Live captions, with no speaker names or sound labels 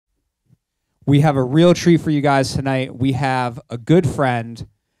We have a real treat for you guys tonight. We have a good friend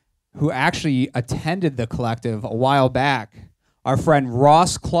who actually attended the collective a while back. Our friend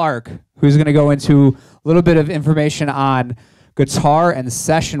Ross Clark, who's going to go into a little bit of information on guitar and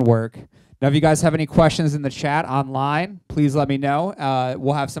session work. Now, if you guys have any questions in the chat online, please let me know.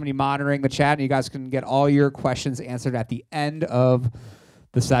 We'll have somebody monitoring the chat, and you guys can get all your questions answered at the end of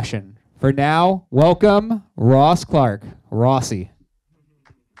the session. For now, welcome Ross Clark. Rossi.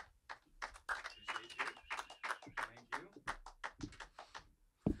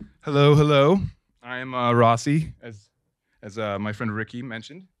 Hello, hello. I'm Rossi, as my friend Ricky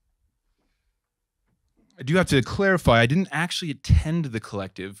mentioned. I do have to clarify, I didn't actually attend the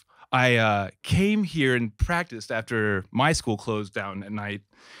collective. I came here and practiced after my school closed down at night,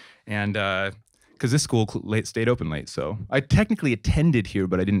 and because this school stayed open late, so I technically attended here,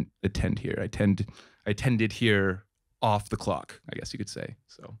 but I didn't attend here. I attended here off the clock, I guess you could say.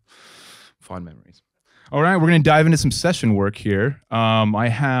 So, fond memories. All right, we're going to dive into some session work here. I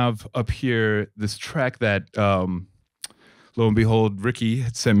have up here this track that, lo and behold, Ricky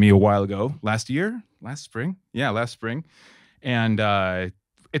had sent me a while ago. Last spring? Yeah, last spring. And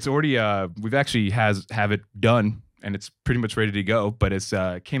it's already, we've actually have it done, and it's pretty much ready to go, but it's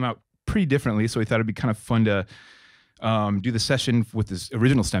came out pretty differently, so we thought it'd be kind of fun to do the session with this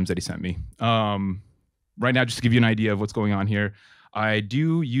original stems that he sent me. Right now, just to give you an idea of what's going on here, I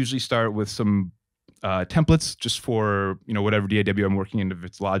do usually start with some templates just for whatever DAW I'm working in, if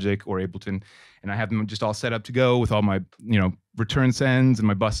it's Logic or Ableton, and I have them just all set up to go with all my return sends and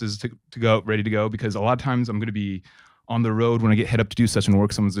my buses to go ready to go, because a lot of times I'm going to be on the road when I head up to do session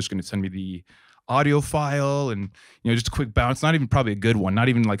work. Someone's just going to send me the audio file and just a quick bounce, not even probably a good one, not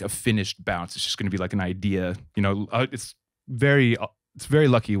even like a finished bounce. It's just going to be like an idea. It's very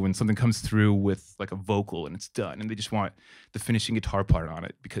lucky when something comes through with like a vocal and it's done, and they just want the finishing guitar part on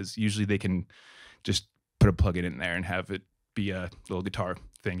it, because usually they can just put a plug-in in there and have it be a little guitar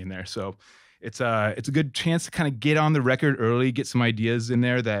thing in there. So it's a good chance to kind of get on the record early, get some ideas in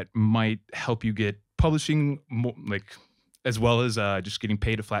there that might help you get publishing, as well as just getting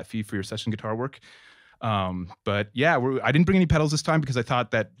paid a flat fee for your session guitar work. But yeah, I didn't bring any pedals this time because I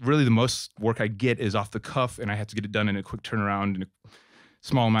thought that really the most work I get is off the cuff, and I have to get it done in a quick turnaround in a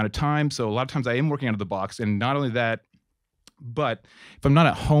small amount of time. So a lot of times I am working out of the box, and not only that, but if I'm not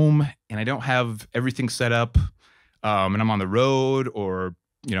at home and I don't have everything set up, and I'm on the road, or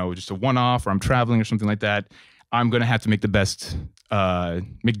just a one-off, or I'm traveling or something like that, I'm gonna have to make the best,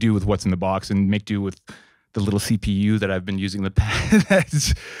 make do with what's in the box, and make do with the little CPU that I've been using in the past.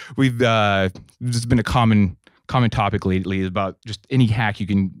 This has been a common topic lately, about just any hack you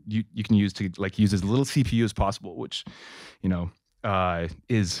can use to use as little CPU as possible, which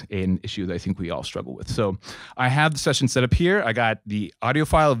is an issue that I think we all struggle with. So I have the session set up here. I got the audio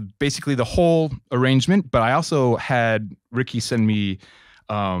file of basically the whole arrangement, but I also had Ricky send me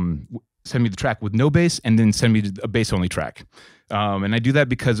the track with no bass, and then send me a bass only track. And I do that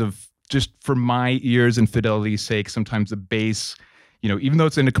because of just for my ears and fidelity's sake. Sometimes the bass, even though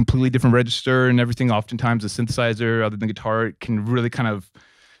it's in a completely different register and everything, oftentimes a synthesizer other than guitar can really kind of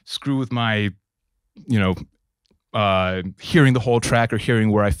screw with my, hearing the whole track or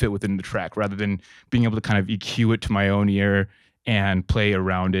hearing where I fit within the track, rather than being able to kind of EQ it to my own ear and play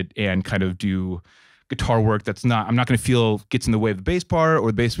around it and kind of do guitar work I'm not going to feel gets in the way of the bass part, or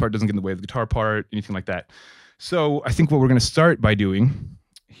the bass part doesn't get in the way of the guitar part, anything like that. So I think what we're going to start by doing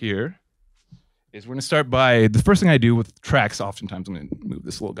here is we're going to start by, the first thing I do with tracks, oftentimes I'm going to move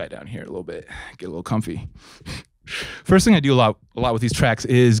this little guy down here a little bit, get a little comfy. First thing I do a lot with these tracks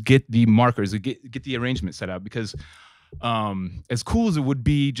is get the markers, get the arrangement set up, because as cool as it would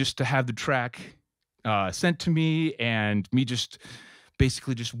be just to have the track sent to me, and me just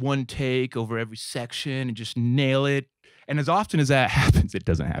basically just one take over every section and just nail it. And as often as that happens, it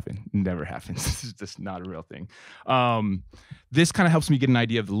doesn't happen. It never happens. This is just not a real thing. This kind of helps me get an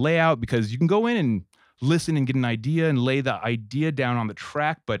idea of the layout, because you can go in and listen and get an idea and lay the idea down on the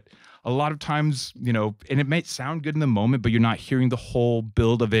track, but a lot of times, and it might sound good in the moment, but you're not hearing the whole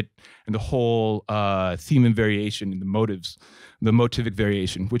build of it and the whole theme and variation and the motives, the motivic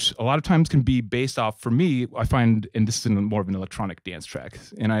variation, which a lot of times can be based off, for me, I find, and this is more of an electronic dance track,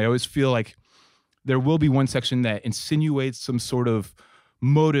 and I always feel like there will be one section that insinuates some sort of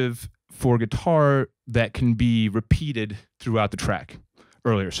motive for guitar that can be repeated throughout the track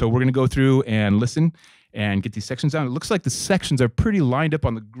earlier. So we're going to go through and listen and get these sections down. It looks like the sections are pretty lined up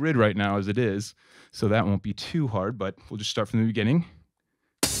on the grid right now as it is, so that won't be too hard, but we'll just start from the beginning.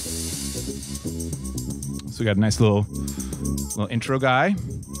 So we got a nice little intro guy.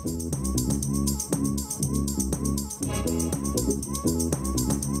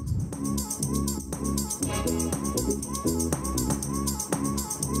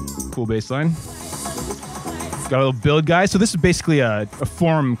 Cool bass line. Got a little build, guys. So this is basically a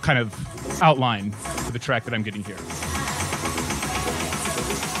form kind of outline for the track that I'm getting here.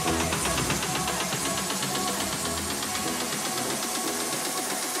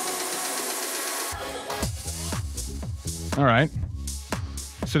 All right.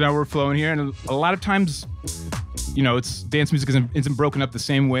 So now we're flowing here, and a lot of times, you know, it's dance music isn't broken up the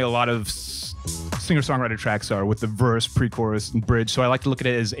same way a lot of singer-songwriter tracks are, with the verse, pre-chorus, and bridge. So I like to look at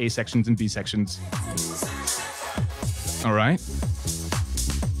it as A sections and B sections. All right.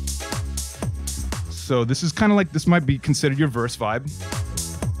 So this is kind of like, this might be considered your verse vibe.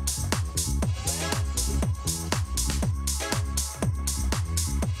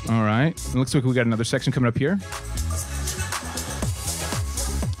 All right. It looks like we got another section coming up here.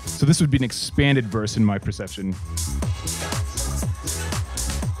 So this would be an expanded verse in my perception.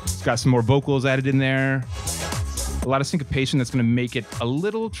 It's got some more vocals added in there. A lot of syncopation that's going to make it a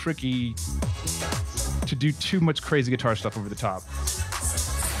little tricky to do too much crazy guitar stuff over the top.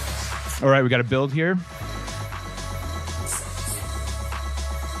 All right, we got a build here.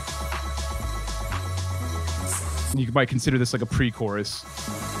 You might consider this like a pre-chorus.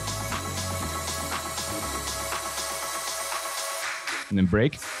 And then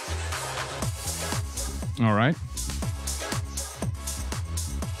break. All right.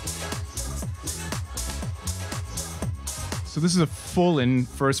 So this is a full-in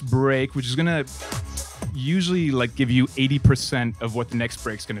first break, which is gonna usually like give you 80% of what the next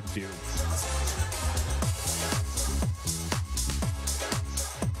break's gonna do.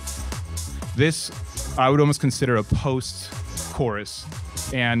 This, I would almost consider a post-chorus,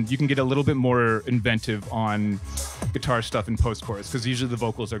 and you can get a little bit more inventive on guitar stuff in post-chorus, because usually the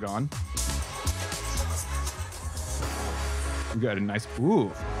vocals are gone. We got a nice, ooh.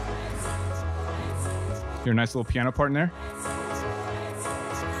 Hear a nice little piano part in there.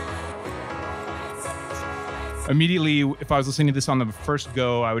 Immediately, if I was listening to this on the first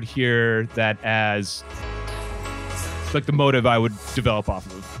go, I would hear that as like the motive I would develop off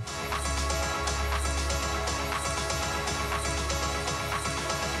of.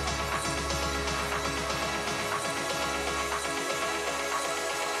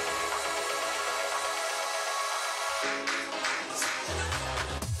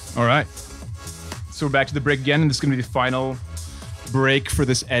 All right, so we're back to the break again, and this is gonna be the final break for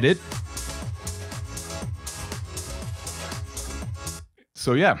this edit.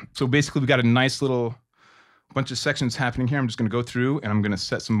 So yeah, so basically we got a nice little bunch of sections happening here. I'm just gonna go through and I'm gonna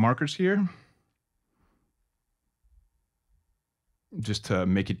set some markers here, just to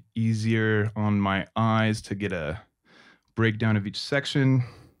make it easier on my eyes to get a breakdown of each section,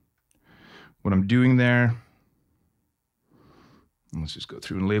 what I'm doing there. Let's just go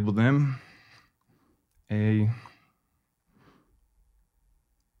through and label them. A,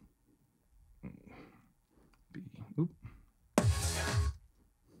 B, oop.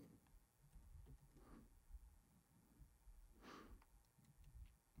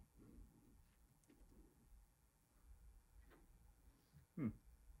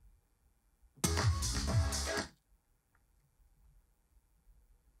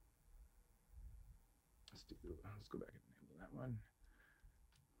 Let's go back and enable that one.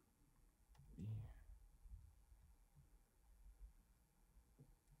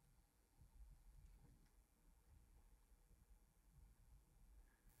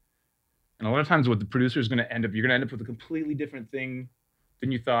 And a lot of times what the producer is going to end up, you're going to end up with a completely different thing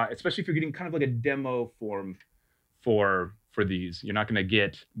than you thought, especially if you're getting kind of like a demo form for these. You're not going to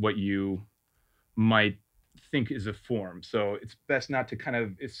get what you might think is a form. So it's best not to kind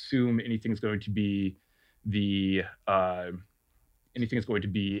of assume anything's going to be anything is going to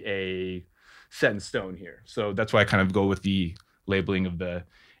be a set in stone here. So that's why I kind of go with the labeling of the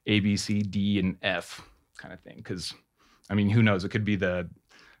A, B, C, D, and F kind of thing. Because, I mean, who knows? It could be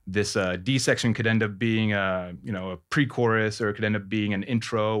this D section could end up being a pre-chorus, or it could end up being an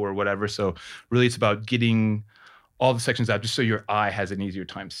intro or whatever. So really it's about getting all the sections out just so your eye has an easier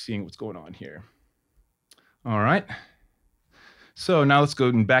time seeing what's going on here. All right. So now let's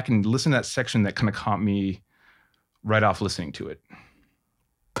go back and listen to that section that kind of caught me right off listening to it.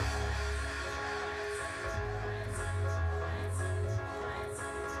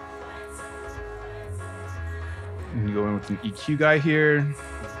 And you go in with an EQ guy here.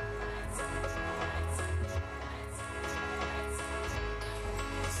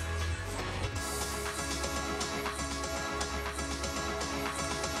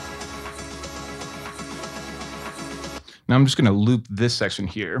 Now I'm just going to loop this section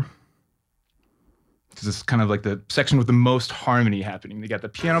here, because it's kind of like the section with the most harmony happening. They got the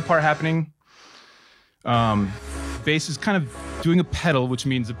piano part happening. bass is kind of doing a pedal, which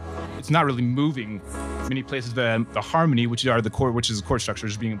means it's not really moving. Many places the harmony, which is the chord structure,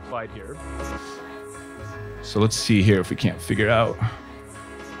 is being applied here. So let's see here if we can't figure it out.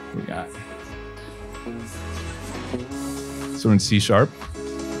 What we got. So we're in C sharp.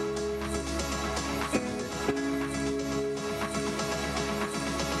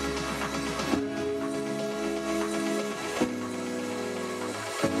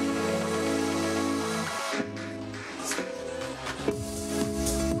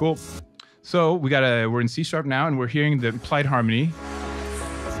 Cool. So we're in C sharp now, and we're hearing the implied harmony.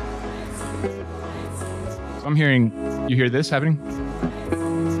 So I'm hearing, you hear this happening?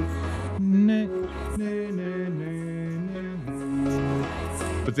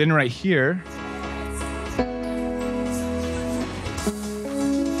 But then right here,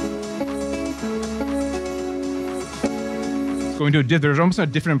 it's going to there's almost a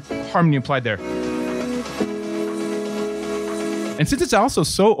different harmony implied there. And since it's also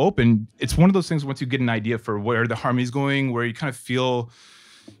so open, it's one of those things once you get an idea for where the harmony's going, where you kind of feel,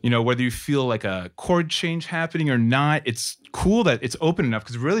 whether you feel like a chord change happening or not, it's cool that it's open enough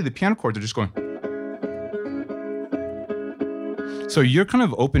because really the piano chords are just going. So you're kind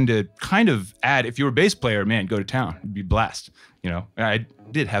of open to kind of add, if you were a bass player, man, go to town. It'd be blast. I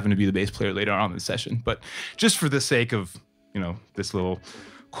did happen to be the bass player later on in the session, but just for the sake of, this little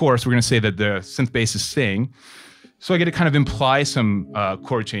chorus, we're going to say that the synth bass is sing. So I get to kind of imply some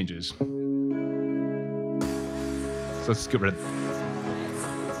chord changes. So let's get rid of that.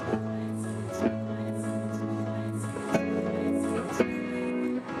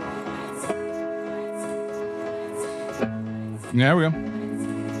 There we go.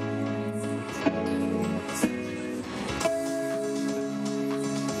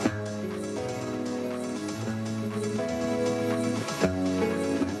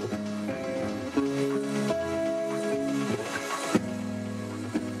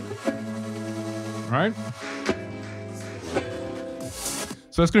 All right.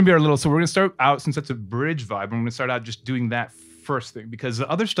 So that's going to be our little, so we're going to start out, since that's a bridge vibe, I'm going to start out just doing that first thing, because the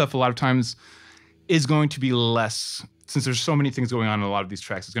other stuff a lot of times is going to be less, since there's so many things going on in a lot of these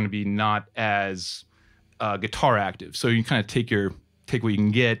tracks, it's going to be not as guitar active. So you kind of take what you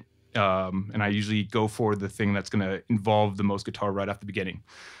can get, and I usually go for the thing that's going to involve the most guitar right off the beginning.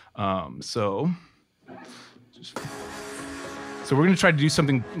 So we're going to try to do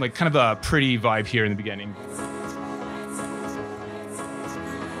something like kind of a pretty vibe here in the beginning.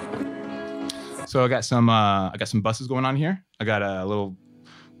 So I got some buses going on here. I got a little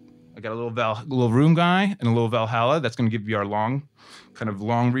room guy and a little Valhalla. That's going to give you our long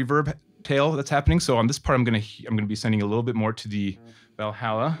reverb tail that's happening. So on this part, I'm going to be sending a little bit more to the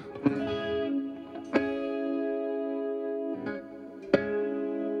Valhalla.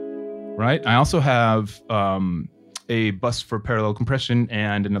 Right. I also have a bus for parallel compression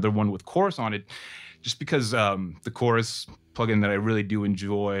and another one with chorus on it, just because the chorus plugin that I really do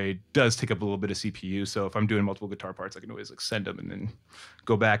enjoy does take up a little bit of CPU. So if I'm doing multiple guitar parts, I can always send them and then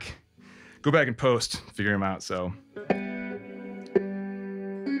go back and post, figure them out. So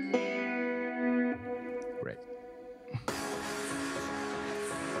great.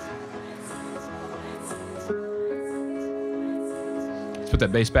 Let's put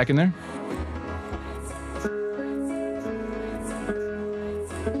that bass back in there.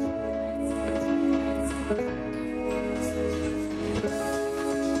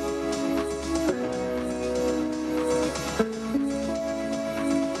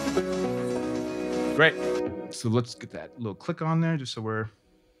 Great. So let's get that little click on there just so we're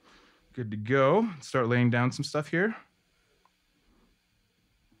good to go. Start laying down some stuff here.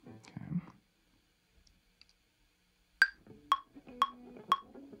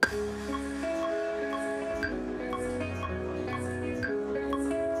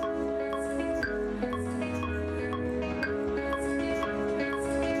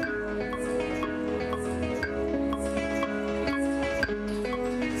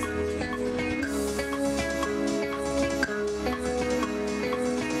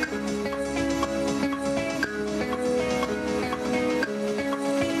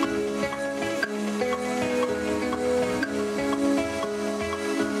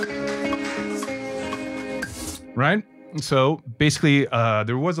 Right? So basically,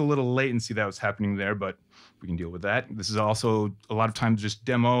 there was a little latency that was happening there, but we can deal with that. This is also a lot of times just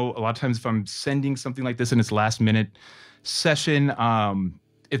demo. A lot of times if I'm sending something like this in its last minute session,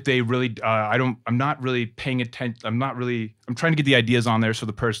 if they really, I'm not really paying attention. I'm trying to get the ideas on there so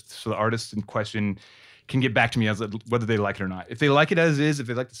the artist in question can get back to me as whether they like it or not. If they like it as is, if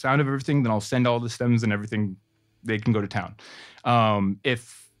they like the sound of everything, then I'll send all the stems and everything. They can go to town.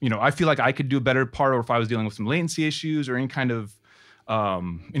 If you know, I feel like I could do a better part, or if I was dealing with some latency issues or any kind of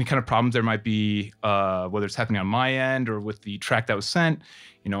problems there might be, whether it's happening on my end or with the track that was sent,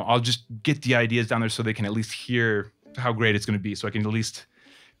 you know, I'll just get the ideas down there so they can at least hear how great it's going to be, so I can at least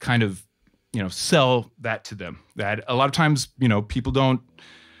kind of, you know, sell that to them. That a lot of times, you know, people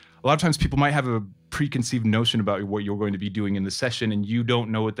might have a preconceived notion about what you're going to be doing in the session, and you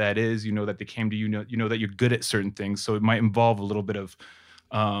don't know what that is. You know that they came to you, you know that you're good at certain things, so it might involve a little bit of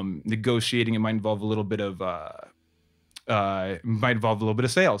negotiating. It might involve a little bit of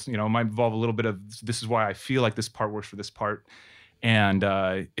sales. You know, it might involve a little bit of, this is why I feel like this part works for this part. And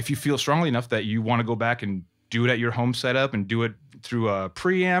if you feel strongly enough that you want to go back and do it at your home setup and do it through a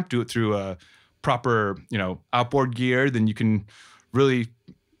preamp, do it through a proper, you know, outboard gear, then you can really,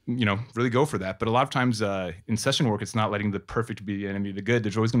 you know, really go for that. But a lot of times in session work, it's not letting the perfect be the enemy of the good.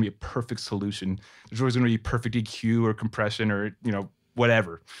 There's always going to be a perfect solution. There's always going to be perfect EQ or compression or, you know,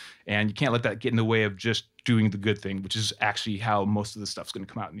 whatever. And you can't let that get in the way of just doing the good thing, which is actually how most of the stuff's going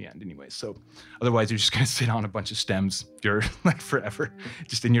to come out in the end anyway. So otherwise you're just going to sit on a bunch of stems. You're like forever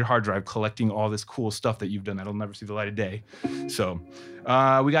just in your hard drive collecting all this cool stuff that you've done that'll never see the light of day. So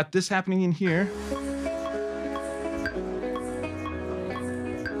we got this happening in here.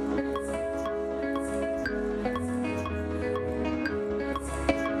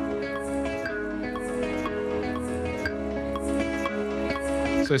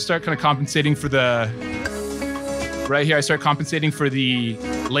 So I start kind of compensating for the, right here, I start compensating for the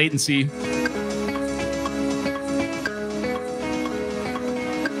latency.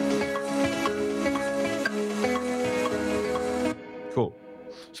 Cool.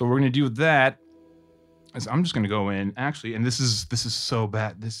 So what we're gonna do with that is I'm just gonna go in, actually, and this is so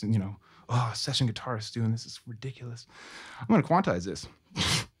bad. This, you know, oh, session guitarist doing this is ridiculous. I'm gonna quantize this.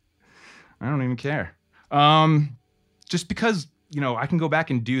 I don't even care. Just because, you know, I can go back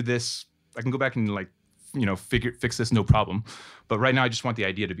and do this. I can go back and, like, you know, fix this, no problem. But right now I just want the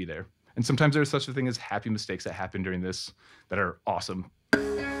idea to be there. And sometimes there's such a thing as happy mistakes that happen during this that are awesome. So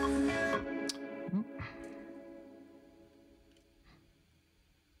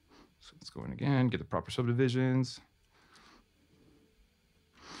let's go in again, get the proper subdivisions.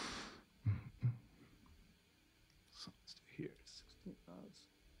 So let's do here, 16 notes.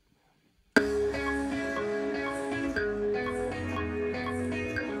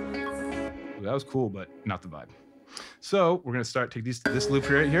 That was cool, but not the vibe. So we're gonna take this loop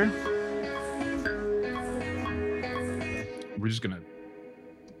right here. We're just gonna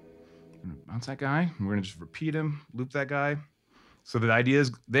bounce that guy, and we're gonna just repeat him, loop that guy, so that the idea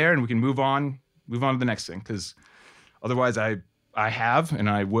is there, and we can move on to the next thing. Because otherwise, I have, and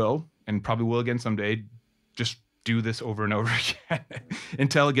I will, and probably will again someday, just do this over and over again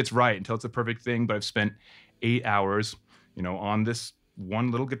until it gets right, until it's a perfect thing. But I've spent 8 hours, you know, on this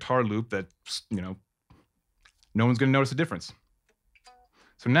one little guitar loop that, you know, no one's gonna notice a difference.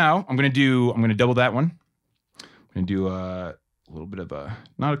 So now I'm gonna double that one. I'm gonna do a little bit of a,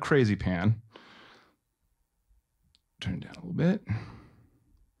 not a crazy pan. Turn it down a little bit.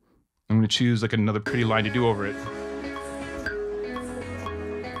 I'm gonna choose like another pretty line to do over it.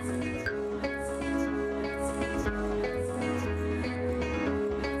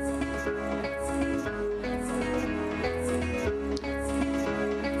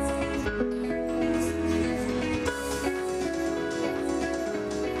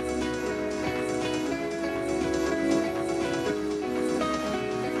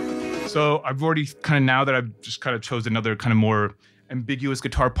 So I've already kind of, now that I've just kind of chose another kind of more ambiguous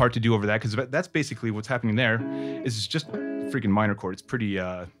guitar part to do over that, because that's basically what's happening there, is just a freaking minor chord. It's pretty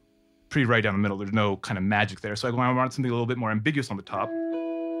right down the middle. There's no kind of magic there. So I want something a little bit more ambiguous on the top.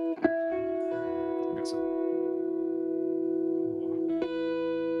 Got some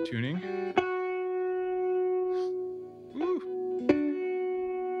tuning.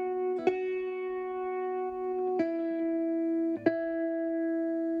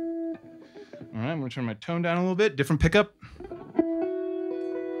 I'm gonna turn my tone down a little bit, different pickup.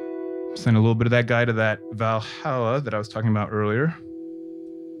 Send a little bit of that guy to that Valhalla that I was talking about earlier.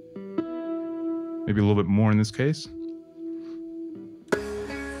 Maybe a little bit more in this case.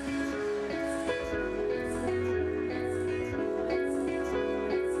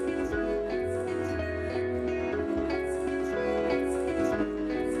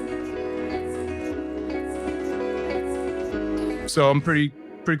 So I'm pretty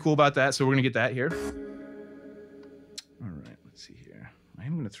cool about that. So we're gonna get that here. All right, let's see here. I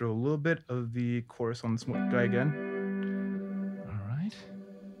am gonna throw a little bit of the chorus on this guy again. All right,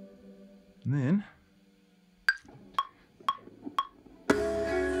 and then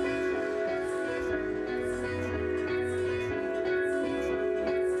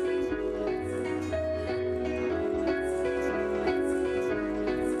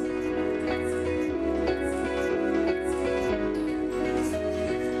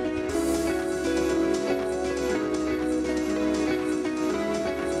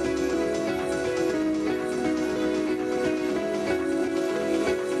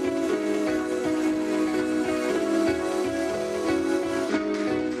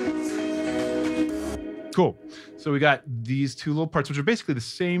Cool. So we got these two little parts, which are basically the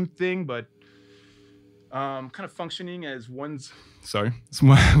same thing, but kind of functioning as one's. Sorry.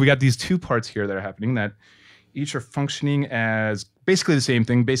 So we got these two parts here that are happening that each are functioning as basically the same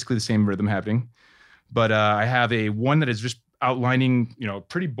thing, basically the same rhythm happening. But I have one that is just outlining,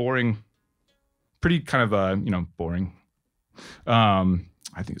 pretty boring, pretty kind of, boring.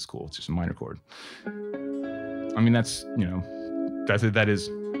 I think it's cool. It's just a minor chord. I mean, that's,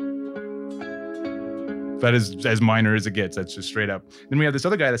 that is as minor as it gets. That's just straight up. Then we have this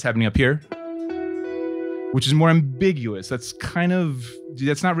other guy that's happening up here, which is more ambiguous. That's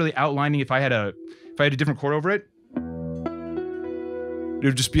not really outlining. If I had a different chord over it, it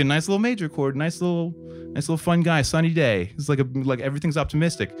would just be a nice little major chord, nice little fun guy, sunny day. It's like everything's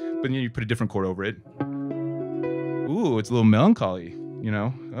optimistic, but then you put a different chord over it. Ooh, it's a little melancholy,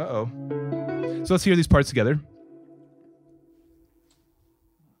 Uh-oh. So let's hear these parts together.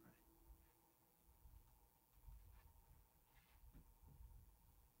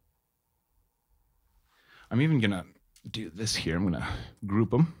 I'm even gonna do this here. I'm gonna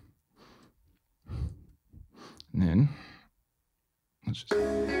group them. And then let's just.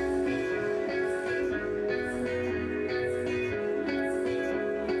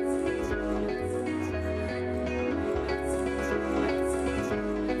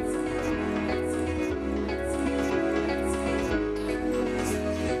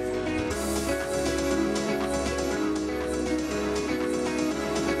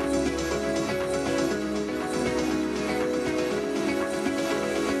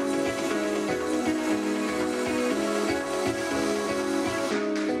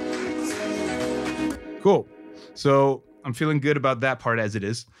 Cool. So I'm feeling good about that part as it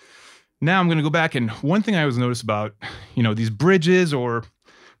is. Now I'm going to go back, and one thing I always notice about, these bridges or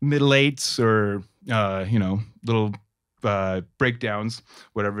middle eights or, little breakdowns,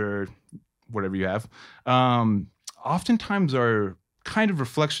 whatever you have, oftentimes are kind of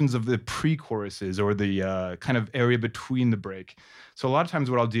reflections of the pre-choruses or the kind of area between the break. So a lot of times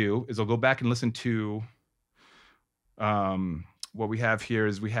what I'll do is I'll go back and listen to what we have here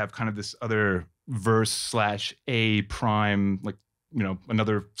is we have kind of this other verse / A prime, like,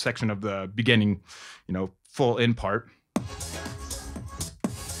 another section of the beginning, full in part.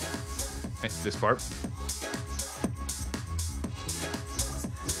 This part.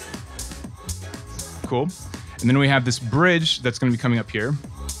 Cool. And then we have this bridge that's going to be coming up here.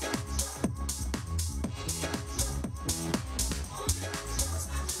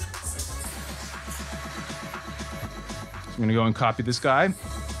 I'm going to go and copy this guy.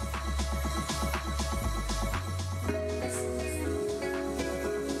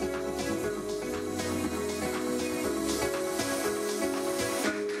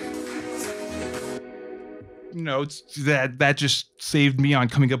 That just saved me on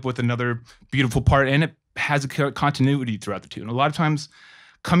coming up with another beautiful part, and it has a continuity throughout the tune. A lot of times,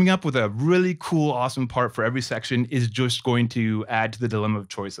 coming up with a really cool, awesome part for every section is just going to add to the dilemma of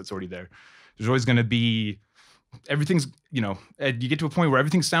choice that's already there. There's always going to be everything's, you get to a point where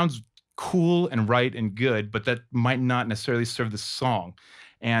everything sounds cool and right and good, but that might not necessarily serve the song.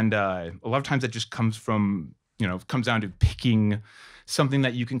 And a lot of times that just comes from, comes down to picking something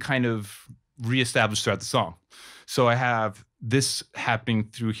that you can kind of reestablish throughout the song. So I have this happening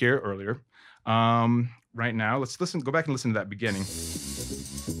through here earlier. Right now, let's go back and listen to that beginning.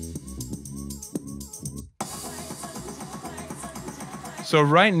 So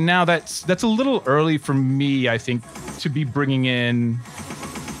right now, that's a little early for me, I think, to be bringing in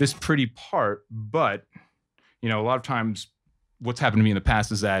this pretty part. But, a lot of times what's happened to me in the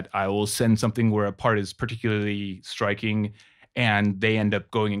past is that I will send something where a part is particularly striking and they end up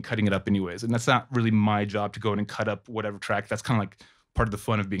going and cutting it up anyways. And that's not really my job to go in and cut up whatever track. That's kind of like part of the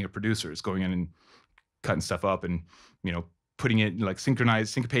fun of being a producer, is going in and cutting stuff up and, putting it, like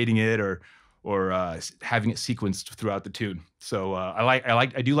syncopating it or having it sequenced throughout the tune. So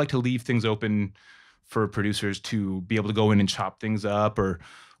I do like to leave things open for producers to be able to go in and chop things up or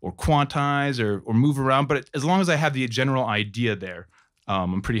quantize or move around. But as long as I have the general idea there,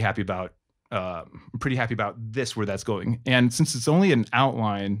 I'm pretty happy about this, where that's going. And since it's only an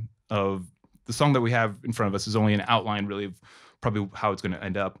outline of the song that we have in front of us, is only an outline really of probably how it's going to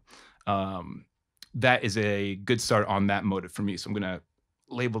end up, that is a good start on that motive for me. So I'm going to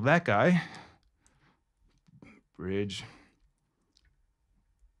label that guy bridge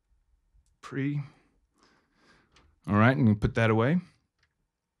pre. All right, I'm going to put that away.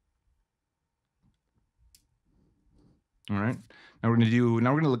 All right. Now we're going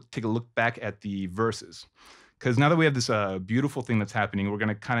to take a look back at the verses, because now that we have this beautiful thing that's happening, we're going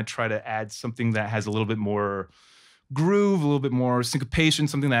to kind of try to add something that has a little bit more groove, a little bit more syncopation,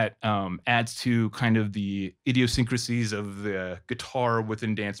 something that adds to kind of the idiosyncrasies of the guitar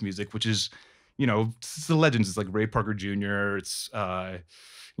within dance music, which is, you know, it's the legends. It's like Ray Parker Jr., it's,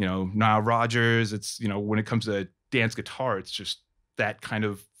 you know, Nile Rodgers. It's, you know, when it comes to dance guitar, it's just that kind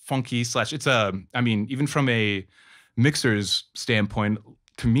of funky slash, it's a, I mean, even from a mixer's standpoint,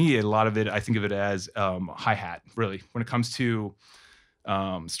 to me, a lot of it, I think of it as hi-hat, really. When it comes to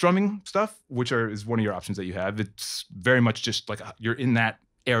strumming stuff, which is one of your options that you have, it's very much just like you're in that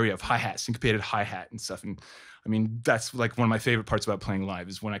area of hi-hat, syncopated hi-hat and stuff. And I mean, that's like one of my favorite parts about playing live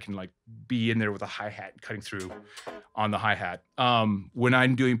is when I can like be in there with a hi-hat cutting through on the hi-hat. When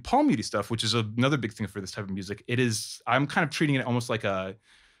I'm doing palm muty stuff, which is another big thing for this type of music, I'm kind of treating it almost like a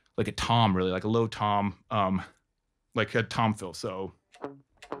tom, really, like a low tom, like a tom fill. So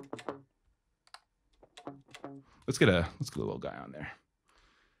let's get a little guy on there.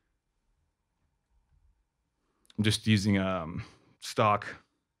 I'm just using stock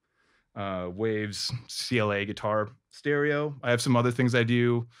Waves CLA guitar stereo. I have some other things I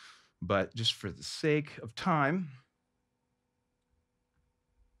do, but just for the sake of time,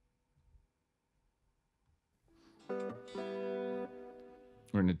 we're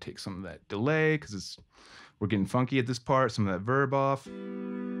going to take some of that delay because we're getting funky at this part, some of that verb off.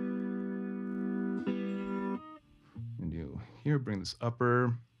 And do here, bring this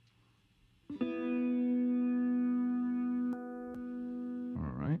upper.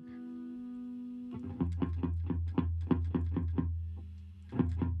 All right.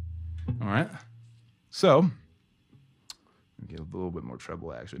 All right. So, get a little bit more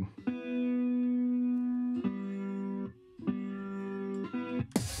treble action.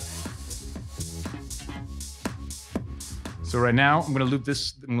 So right now, I'm gonna loop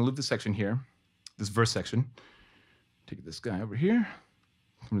this section here, this verse section. Take this guy over here.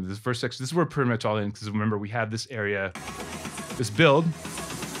 Come to this verse section. This is where we're pretty much all in, because remember, we have this area, this build.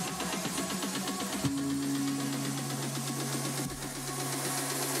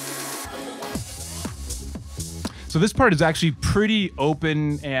 So this part is actually pretty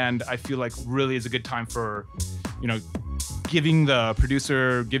open, and I feel like really is a good time for, you know, giving the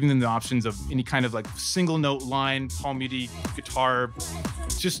producer, giving them the options of any kind of like single note line, palm muty, guitar,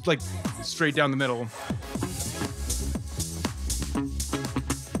 just like straight down the middle.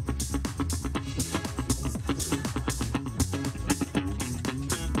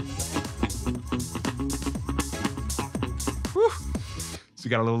 Whew. So we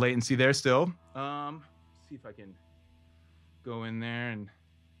got a little latency there still. See if I can go in there and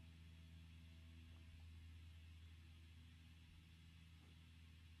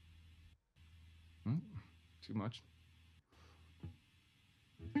too much.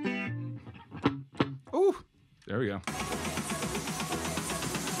 Ooh, there we go.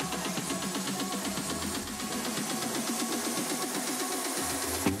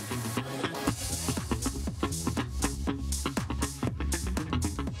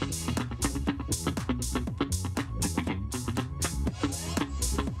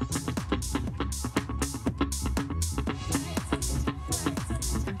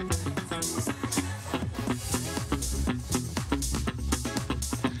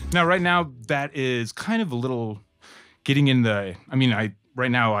 Now, right now, that is kind of a little getting in the, I mean, right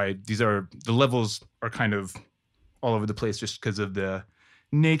now, the levels are kind of all over the place just because of the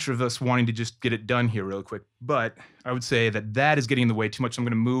nature of us wanting to just get it done here real quick. But I would say that is getting in the way too much. So I'm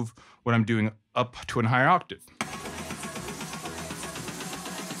going to move what I'm doing up to a higher octave.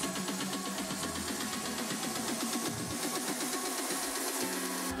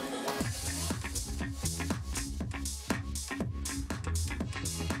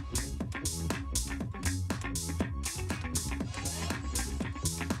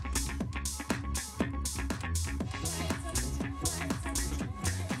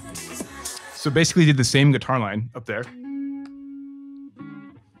 So basically did the same guitar line up there.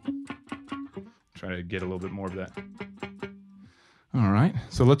 Try to get a little bit more of that. All right,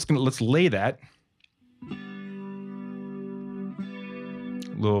 so let's lay that. Send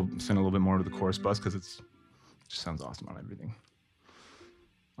a little bit more to the chorus bus because it just sounds awesome on everything.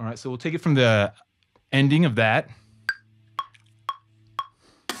 All right, so we'll take it from the ending of that.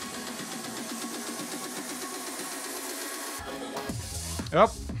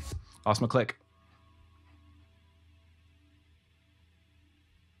 Yep. Lost my click.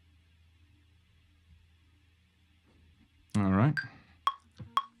 All right.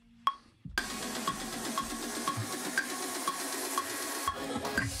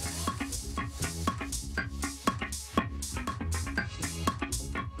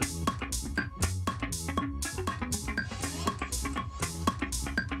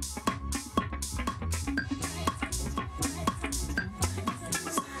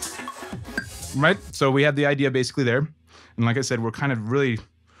 Right? So we have the idea basically there. And like I said, we're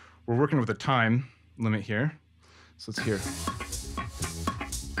working with a time limit here. So let's hear.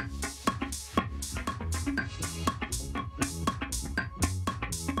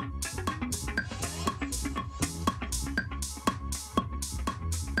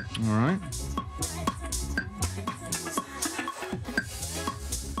 All right.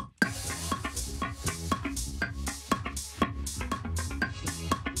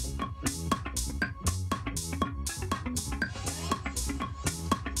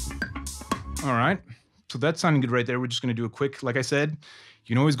 All right, so that's sounding good right there. We're just gonna do a quick, like I said, you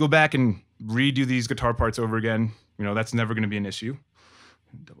can always go back and redo these guitar parts over again. You know, that's never gonna be an issue.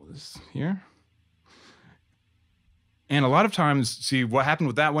 Double this here. And a lot of times, see what happened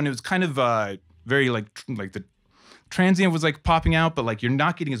with that one, it was kind of very like the transient was like popping out, but like you're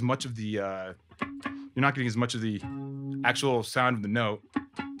not getting as much of the actual sound of the note.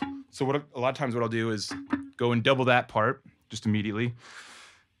 So a lot of times what I'll do is go and double that part just immediately.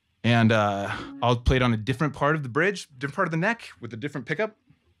 And I'll play it on a different part of the bridge, different part of the neck with a different pickup.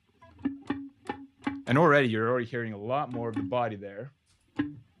 And you're already hearing a lot more of the body there.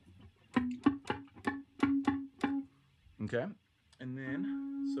 Okay. And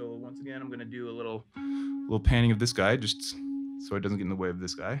then, so once again, I'm gonna do a little panning of this guy, just so it doesn't get in the way of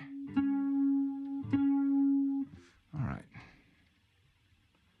this guy. All right.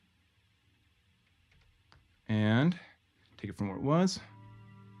 And take it from where it was.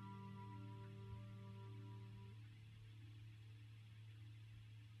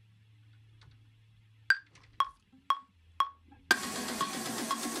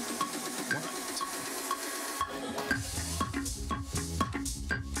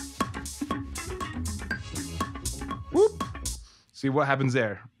 Whoop. See what happens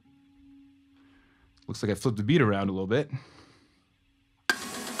there. Looks like I flipped the beat around a little bit.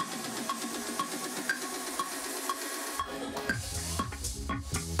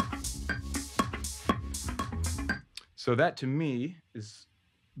 So that to me is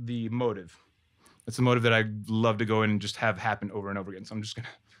the motive. That's the motive that I love to go in and just have happen over and over again. So I'm just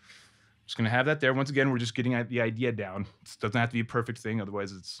gonna have that there. Once again, we're just getting the idea down. It doesn't have to be a perfect thing,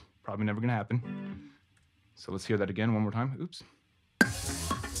 otherwise it's probably never gonna happen. So let's hear that again one more time. Oops.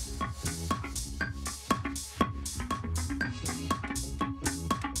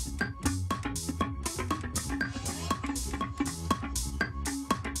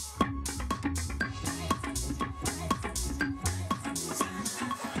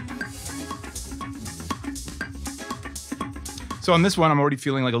 So on this one, I'm already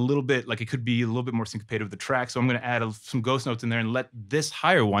feeling like a little bit, like it could be a little bit more syncopated with the track. So I'm gonna add some ghost notes in there and let this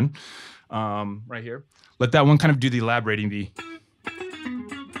higher one, right here, let that one kind of do the elaborating,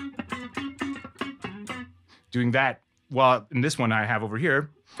 doing that, while in this one I have over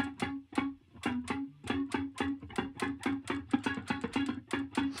here,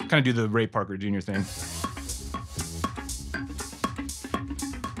 kind of do the Ray Parker Jr. thing.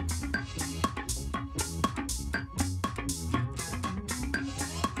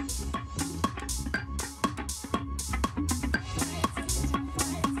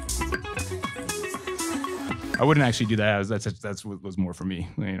 I wouldn't actually do that. That's what was more for me.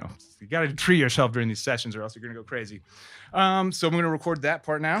 You know, you got to treat yourself during these sessions, or else you're gonna go crazy. So I'm gonna record that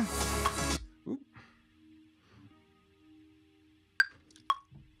part now. Oop.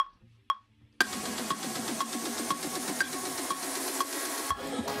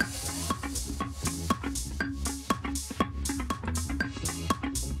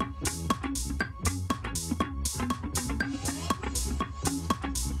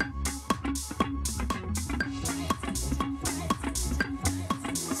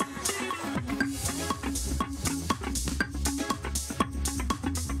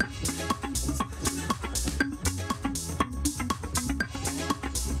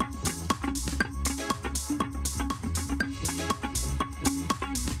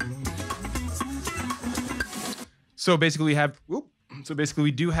 So basically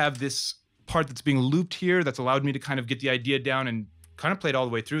we do have this part that's being looped here that's allowed me to kind of get the idea down and kind of play it all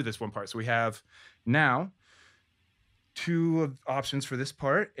the way through this one part. So we have now two options for this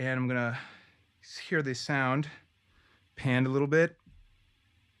part, and I'm gonna hear the sound panned a little bit.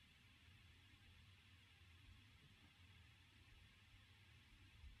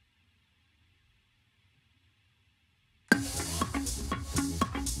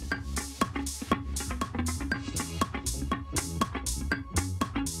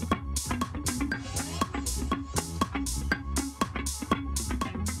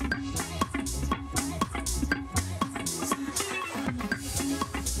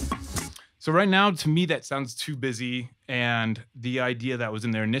 So right now, to me, that sounds too busy, and the idea that was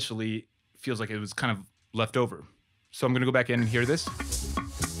in there initially feels like it was kind of left over. So I'm gonna go back in and hear this.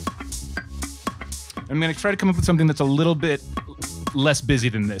 I'm gonna try to come up with something that's a little bit less busy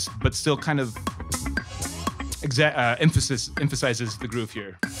than this, but still kind of emphasizes the groove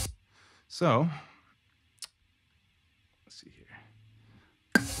here. So, let's see here.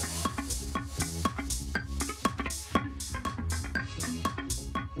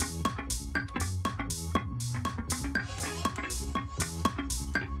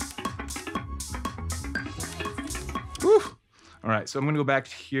 Woo! All right, so I'm gonna go back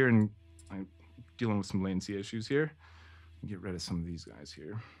here and I'm dealing with some latency issues here. Get rid of some of these guys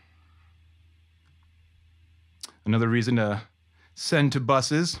here. Another reason to send to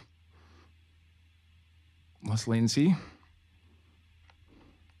buses. Less latency.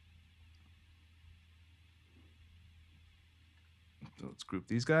 So let's group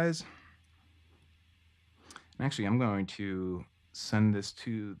these guys. And actually, I'm going to send this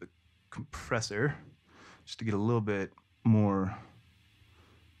to the compressor just to get a little bit more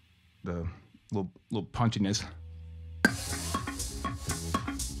the little punchiness.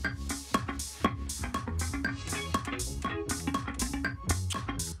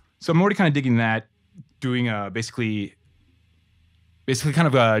 So I'm already kind of digging that, doing basically kind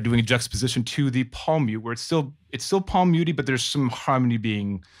of doing a juxtaposition to the palm mute, where it's still palm mutey, but there's some harmony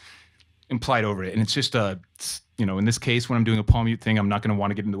being implied over it, and it's just you know, in this case, when I'm doing a palm mute thing, I'm not going to want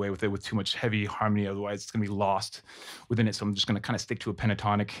to get in the way with it with too much heavy harmony, otherwise it's going to be lost within it. So I'm just going to kind of stick to a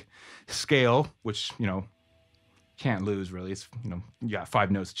pentatonic scale, which, you know, can't lose really. It's, you know, you got 5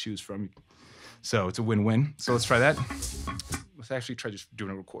 notes to choose from, so it's a win-win. So let's try that. Let's actually try just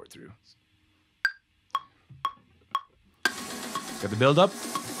doing a record through. Got the build up.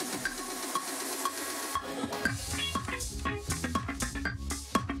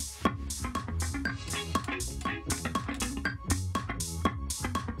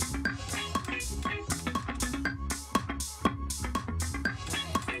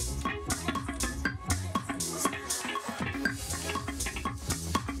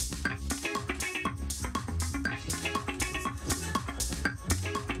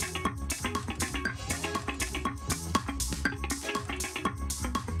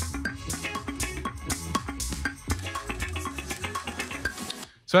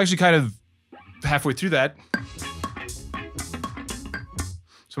 So actually kind of halfway through that.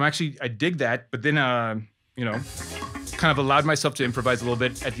 So I dig that, but then, you know, kind of allowed myself to improvise a little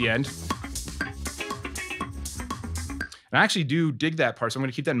bit at the end. And I actually do dig that part, so I'm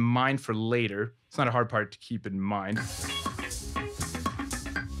gonna keep that in mind for later. It's not a hard part to keep in mind. Let's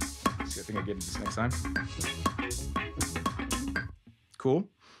see, I think I get it this next time. Cool. I'm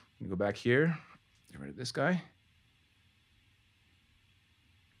gonna go back here, get rid of this guy.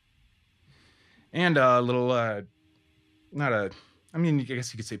 And a little, I mean, I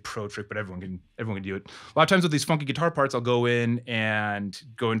guess you could say pro trick, but everyone can do it. A lot of times with these funky guitar parts, I'll go in and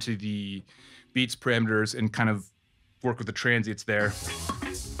go into the beats parameters and kind of work with the transients there.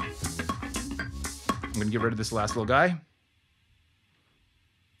 I'm gonna get rid of this last little guy.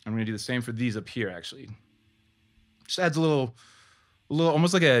 I'm gonna do the same for these up here, actually. Just adds a little,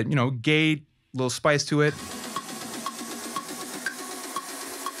 almost like a, you know, gate, little spice to it.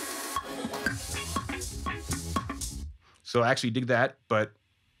 So I actually dig that, but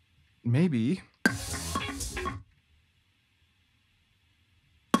maybe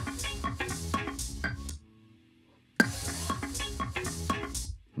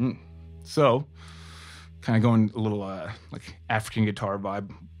so kind of going a little like African guitar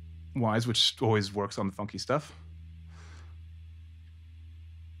vibe wise, which always works on the funky stuff.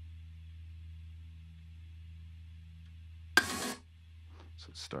 So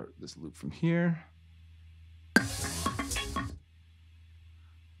let's start this loop from here.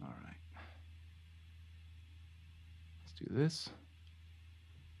 Do this.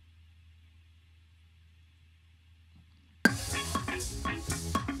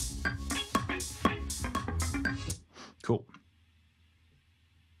 Cool.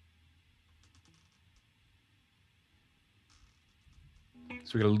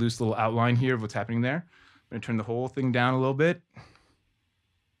 So we got a loose little outline here of what's happening there. I'm going to turn the whole thing down a little bit.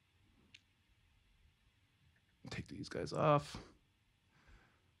 Take these guys off.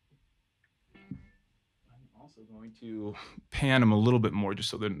 Going to pan them a little bit more just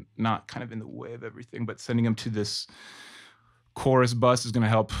so they're not kind of in the way of everything, but sending them to this chorus bus is going to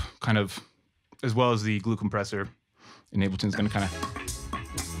help kind of, as well as the glue compressor in Ableton is going to kind of.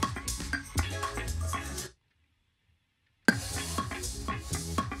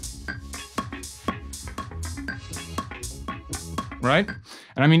 Right?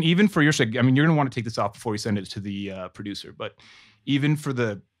 And I mean, even for your sake, I mean, you're going to want to take this off before you send it to the producer, but even for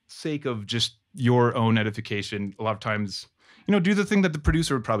the sake of just your own edification, a lot of times, you know, do the thing that the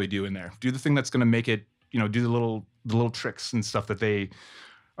producer would probably do in there. Do the thing that's going to make it, you know, do the little tricks and stuff that they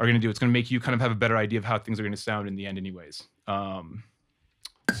are going to do. It's going to make you kind of have a better idea of how things are going to sound in the end anyways. So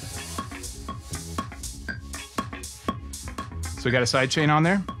we got a side chain on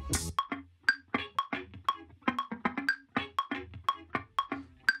there.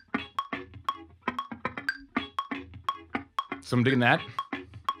 So I'm digging that.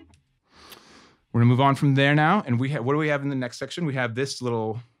 We're gonna move on from there now, and what do we have in the next section? We have this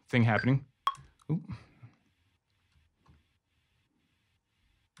little thing happening. Ooh.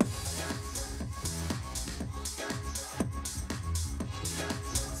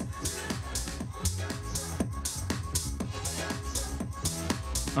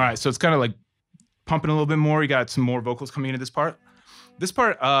 All right, so it's kind of like pumping a little bit more. You got some more vocals coming into this part. This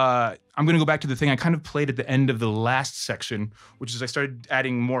part, I'm gonna go back to the thing I kind of played at the end of the last section, which is I started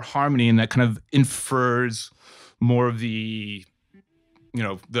adding more harmony, and that kind of infers more of the, you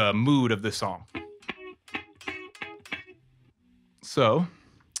know, the mood of the song. So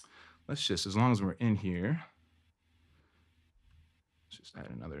let's just, as long as we're in here, let's just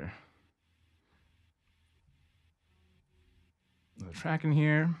add another track in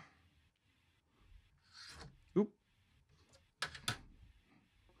here.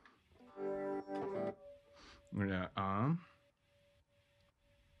 We're gonna,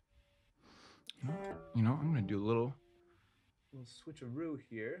 you know, I'm gonna do a little switcheroo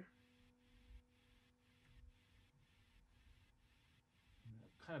here.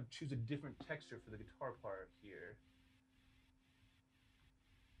 Kind of choose a different texture for the guitar part here.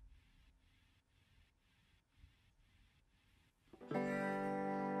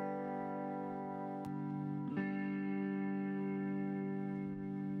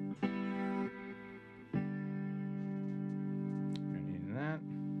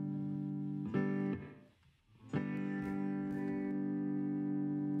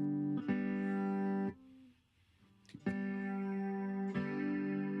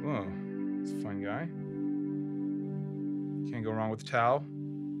 Whoa, it's a fun guy. Can't go wrong with the towel.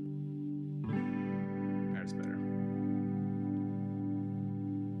 That's better.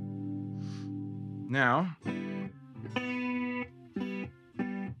 Now, I'm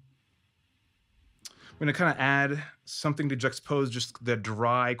gonna kind of add something to juxtapose just the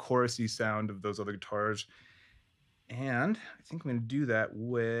dry chorusy sound of those other guitars. And I think I'm gonna do that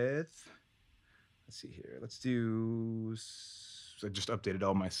with, let's see here, let's do, I just updated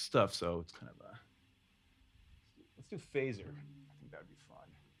all my stuff, so it's kind of a, let's do phaser. I think that'd be fun.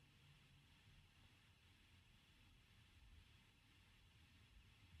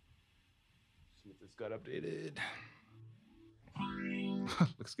 See if this got updated.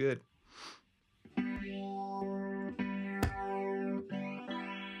 Looks good.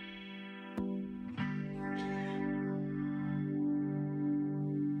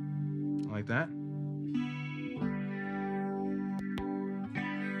 Like that.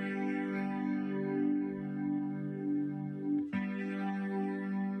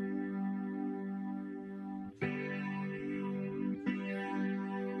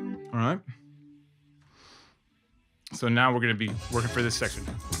 All right. So now we're going to be working for this section.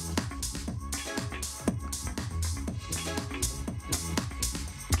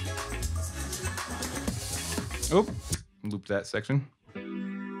 Oh, loop that section.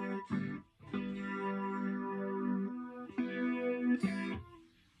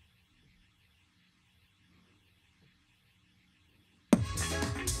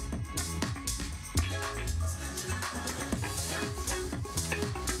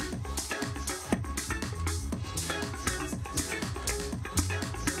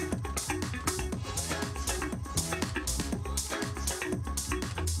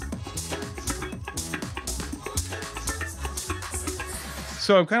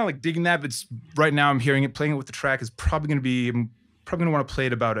 So I'm kind of like digging that, but right now I'm hearing it, playing it with the track is probably going to be, I'm probably going to want to play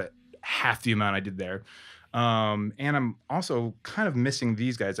it about half the amount I did there. And I'm also kind of missing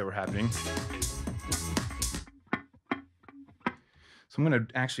these guys that were happening. So I'm going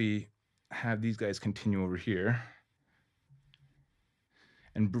to actually have these guys continue over here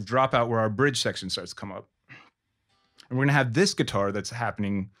and drop out where our bridge section starts to come up. And we're going to have this guitar that's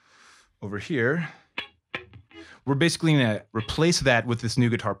happening over here. We're basically going to replace that with this new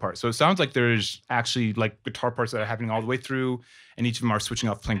guitar part. So it sounds like there's actually like guitar parts that are happening all the way through, and each of them are switching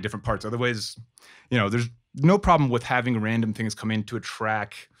off, playing different parts. Otherwise, you know, there's no problem with having random things come into a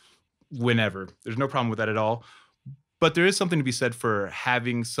track whenever. There's no problem with that at all. But there is something to be said for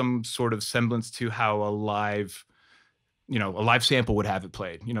having some sort of semblance to how a live, you know, a live sample would have it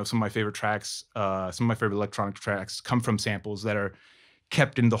played. You know, some of my favorite tracks, some of my favorite electronic tracks come from samples that are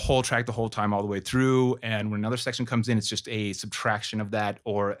kept in the whole track the whole time all the way through. And when another section comes in, it's just a subtraction of that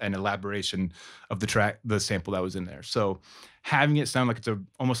or an elaboration of the track, the sample that was in there. So having it sound like it's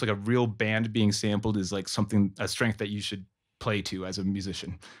almost like a real band being sampled is like a strength that you should play to as a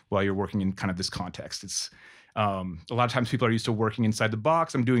musician while you're working in kind of this context. It's a lot of times people are used to working inside the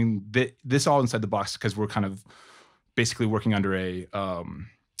box. I'm doing this all inside the box because we're kind of basically working under a,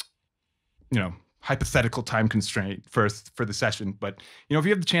 hypothetical time constraint for the session. But, if you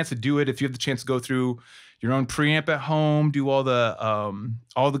have the chance to do it, if you have the chance to go through your own preamp at home, do all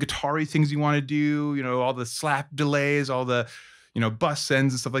the guitar-y things you want to do, all the slap delays, all the, bus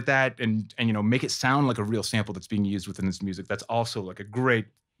sends and stuff like that, and make it sound like a real sample that's being used within this music. That's also like a great,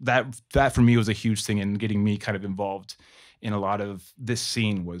 that for me was a huge thing in getting me kind of involved in a lot of this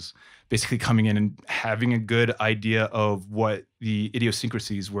scene, was basically coming in and having a good idea of what the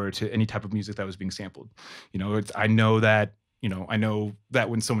idiosyncrasies were to any type of music that was being sampled. I know that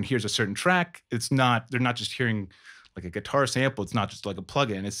when someone hears a certain track, they're not just hearing like a guitar sample. It's not just like a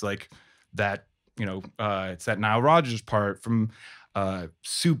plugin. It's like that, it's that Nile Rodgers part from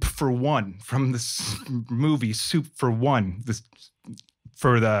Soup for One, from this movie Soup for One,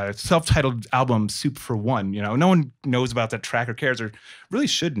 for the self-titled album Soup for One. No one knows about that track or cares, or really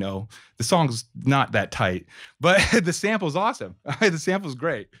should know. The song's not that tight, but the sample's awesome. The sample's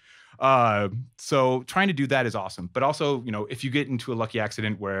great. So trying to do that is awesome. But also, if you get into a lucky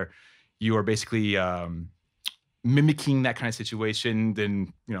accident where you are basically mimicking that kind of situation,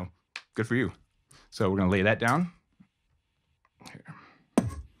 then, good for you. So we're gonna lay that down. Here.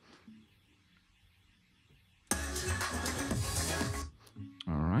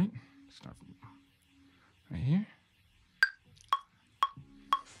 All right, start from right here.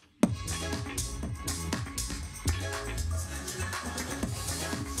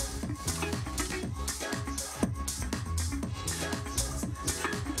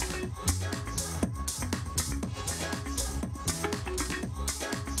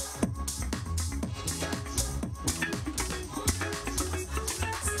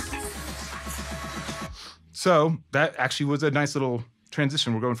 So that actually was a nice little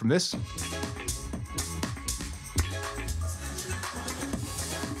transition. We're going from this.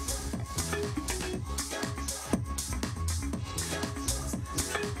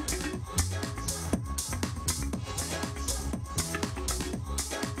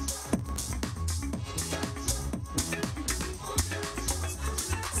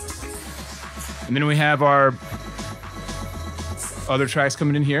 And then we have our other tracks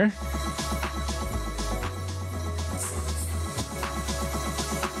coming in here.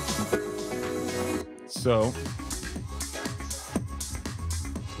 So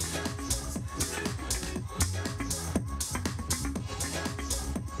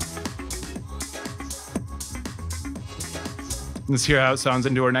let's hear how it sounds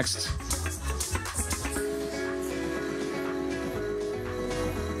into our next.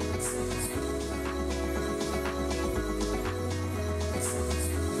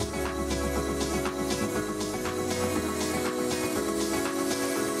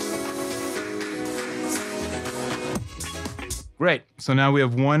 Great. So now we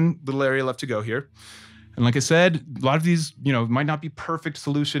have one little area left to go here. And like I said, a lot of these, might not be perfect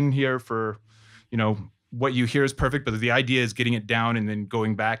solution here for, what you hear is perfect, but the idea is getting it down and then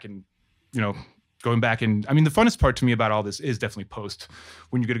going back and, going back. And I mean, the funnest part to me about all this is definitely post,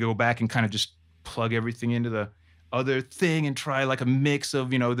 when you're going to go back and kind of just plug everything into the other thing and try like a mix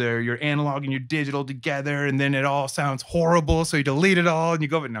of, your analog and your digital together, and then it all sounds horrible, so you delete it all and you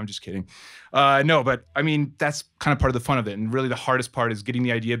go, no, I'm just kidding. No, but I mean, that's kind of part of the fun of it. And really the hardest part is getting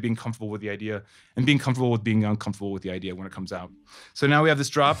the idea, being comfortable with the idea, and being comfortable with being uncomfortable with the idea when it comes out. So now we have this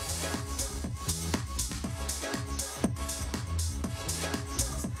drop.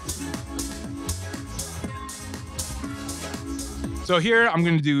 So here I'm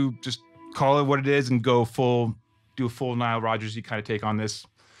going to just call it what it is and do a full Nile Rodgers-y kind of take on this.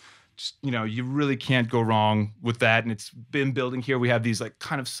 Just, you really can't go wrong with that. And it's been building here. We have these like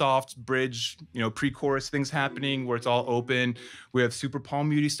kind of soft bridge, pre-chorus things happening where it's all open. We have super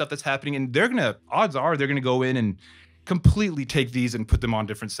palm muty stuff that's happening, and odds are they're gonna go in and completely take these and put them on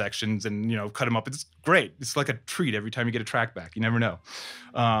different sections and, cut them up. It's great. It's like a treat every time you get a track back. You never know.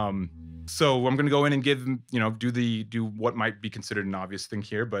 So I'm gonna go in and give them, do what might be considered an obvious thing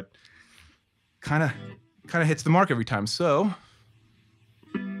here, but kind of hits the mark every time. So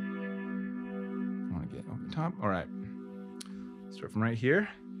I want to get on the top. All right, start from right here,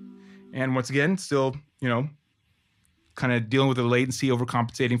 and once again, still, kind of dealing with the latency,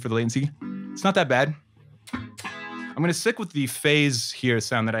 overcompensating for the latency. It's not that bad. I'm going to stick with the phase here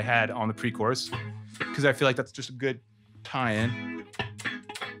sound that I had on the pre-chorus because I feel like that's just a good tie-in.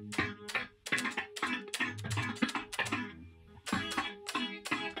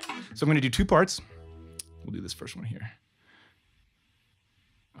 So I'm going to do 2 parts. We'll do this first one here.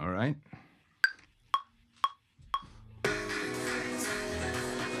 All right.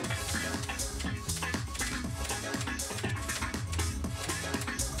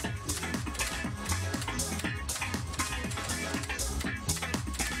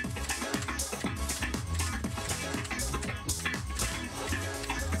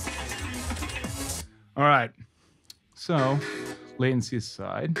 All right, so latency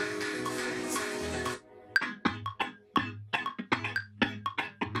aside.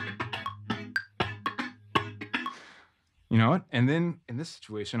 You know what? And then in this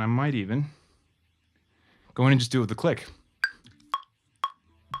situation, I might even go in and just do it with the click.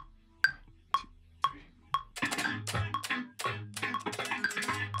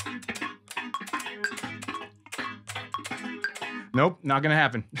 Nope, not gonna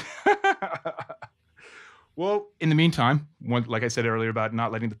happen. Well, in the meantime, like I said earlier about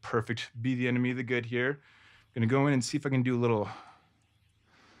not letting the perfect be the enemy of the good here, I'm gonna go in and see if I can do a little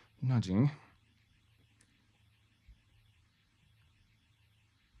nudging.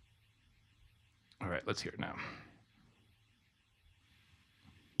 All right, let's hear it now.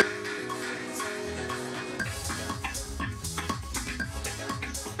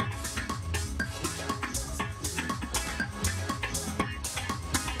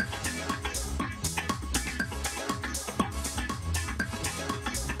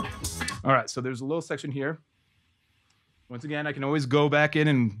 All right, so there's a little section here. Once again, I can always go back in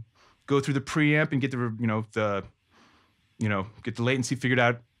and go through the preamp and get the, get the latency figured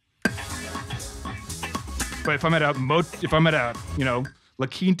out. But if I'm at a La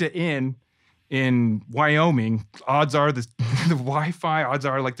Quinta Inn in Wyoming, odds are the Wi-Fi odds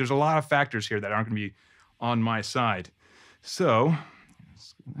are like there's a lot of factors here that aren't going to be on my side. So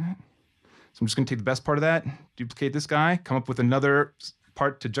I'm just going to take the best part of that, duplicate this guy, come up with another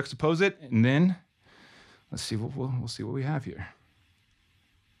part to juxtapose it, and then let's see what we'll see what we have here.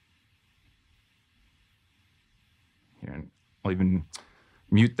 Here, I'll even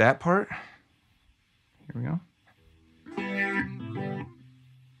mute that part. Here we go.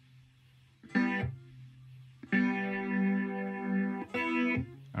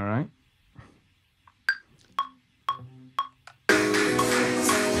 All right.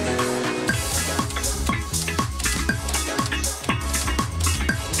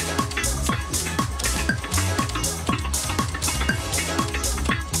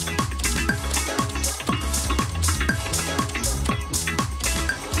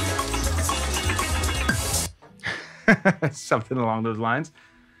 Something along those lines.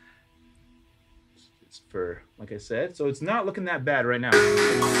 It's for, like I said, so it's not looking that bad right now.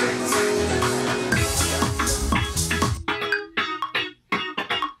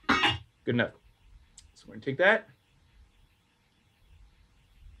 Good enough. So we're gonna take that.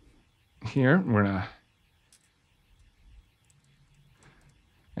 Here, we're gonna,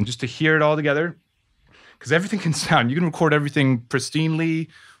 and just to hear it all together, because everything can sound, you can record everything pristinely,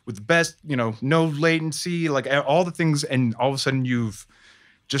 with the best, no latency, like all the things, and all of a sudden you've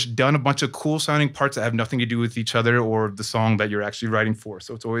just done a bunch of cool sounding parts that have nothing to do with each other or the song that you're actually writing for.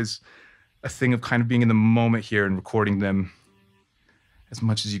 So it's always a thing of kind of being in the moment here and recording them as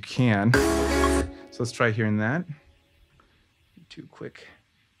much as you can. So let's try hearing that. 2 quick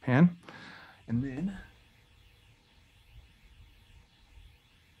pan. And then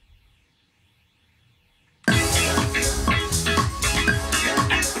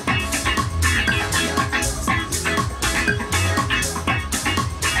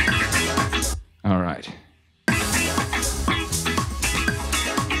all right.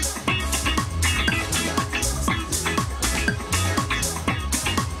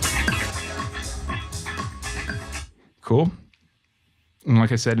 Cool. And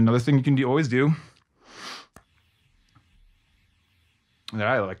like I said, another thing you can always do, that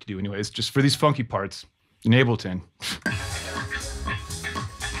I like to do anyways, just for these funky parts, in Ableton.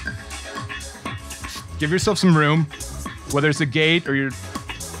 Give yourself some room, whether it's a gate or you're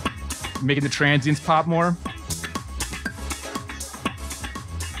making the transients pop more.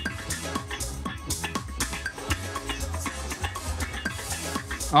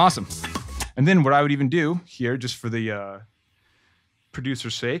 Awesome. And then what I would even do here, just for the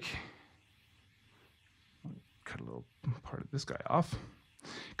producer's sake, cut a little part of this guy off.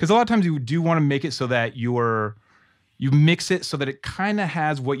 Because a lot of times you do want to make it so that you mix it so that it kind of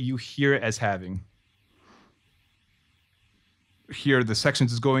has what you hear it as having. Here the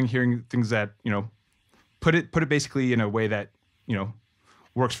sections is going, hearing things that, put it basically in a way that,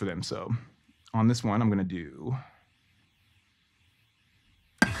 works for them. So on this one, I'm going to do.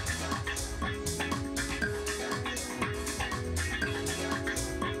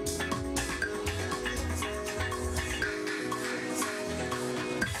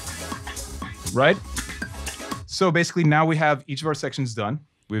 right? So basically now we have each of our sections done.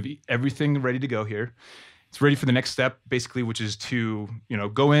 We have everything ready to go here. It's ready for the next step, basically, which is to,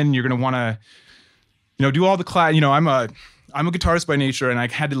 go in. You're going to want to, do all the class. I'm a guitarist by nature, and I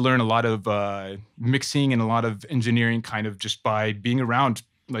had to learn a lot of mixing and a lot of engineering kind of just by being around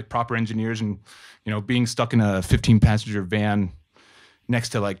like proper engineers and, being stuck in a 15-passenger van next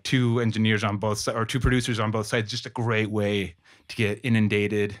to like two engineers on both sides or two producers on both sides. Just a great way to get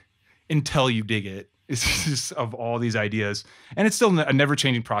inundated until you dig it. It's just of all these ideas, and it's still a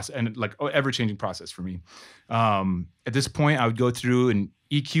never-changing process and like ever-changing process for me. At this point, I would go through and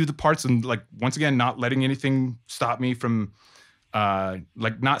EQ the parts, and like once again, not letting anything stop me from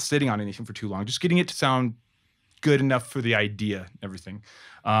like not sitting on anything for too long, just getting it to sound good enough for the idea and everything.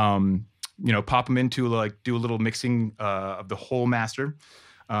 Pop them into like do a little mixing of the whole master,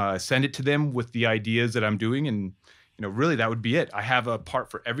 send it to them with the ideas that I'm doing, and really that would be it. I have a part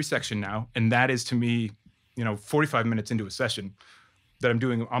for every section now, and that is to me, 45 minutes into a session that I'm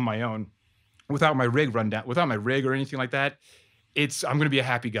doing on my own without my rig rundown, without my rig or anything like that. I'm going to be a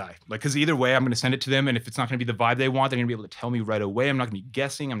happy guy. Like, because either way, I'm going to send it to them, and if it's not going to be the vibe they want, they're going to be able to tell me right away. I'm not going to be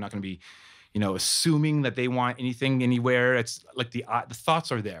guessing. I'm not going to be, assuming that they want anything anywhere. It's like the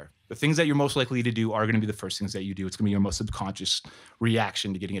thoughts are there. The things that you're most likely to do are going to be the first things that you do. It's going to be your most subconscious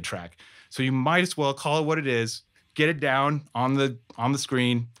reaction to getting a track. So you might as well call it what it is. Get it down on the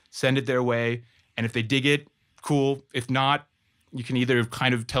screen, send it their way, and if they dig it, cool. If not, you can either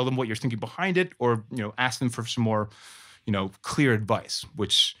kind of tell them what you're thinking behind it, or ask them for some more, clear advice,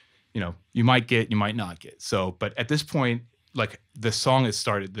 which you might get, you might not get. So, but at this point, like the song has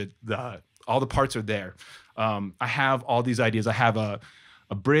started, all the parts are there. I have all these ideas. I have a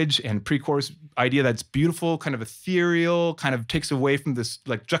bridge and pre-chorus idea that's beautiful, kind of ethereal, kind of takes away from this,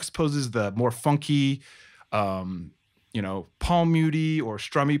 like juxtaposes the more funky, palm muty or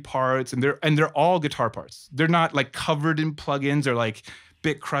strummy parts, and they're all guitar parts. They're not like covered in plugins or like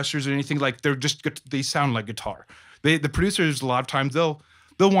bit crushers or anything. Like they sound like guitar. The producers, a lot of times they'll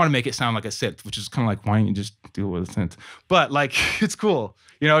want to make it sound like a synth, which is kind of like, why don't you just do it with a synth? But like it's cool.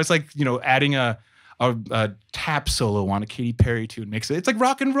 It's like adding a tap solo on a Katy Perry tune makes it. It's like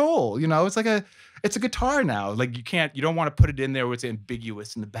rock and roll. It's a guitar now. Like you don't want to put it in there where it's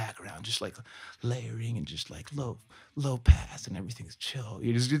ambiguous in the background, just like layering and just like low pass and everything's chill.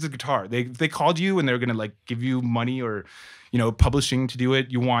 It's a guitar. They called you and they're gonna like give you money or publishing to do it.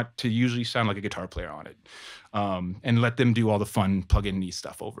 You want to usually sound like a guitar player on it, and let them do all the fun plug-in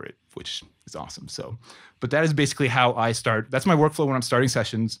stuff over it, which is awesome. So, but that is basically how I start. That's my workflow when I'm starting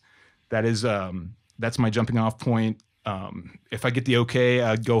sessions. That is that's my jumping off point. If I get the okay,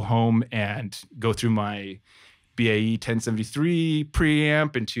 I'd go home and go through my BAE 1073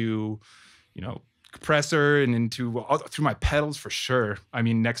 preamp into, compressor and through my pedals for sure. I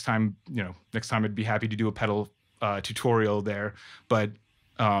mean, next time I'd be happy to do a pedal tutorial there. But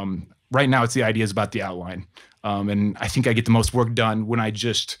right now it's the ideas about the outline. And I think I get the most work done when I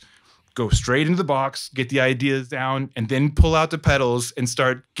just go straight into the box, get the ideas down, and then pull out the pedals and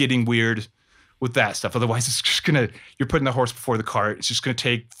start getting weird with that stuff. Otherwise, it's just you're putting the horse before the cart. It's just gonna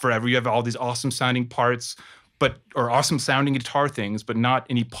take forever. You have all these awesome sounding parts, or awesome sounding guitar things, but not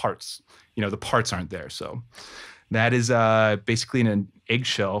any parts. The parts aren't there. So that is basically in an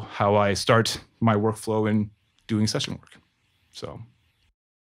eggshell how I start my workflow in doing session work. So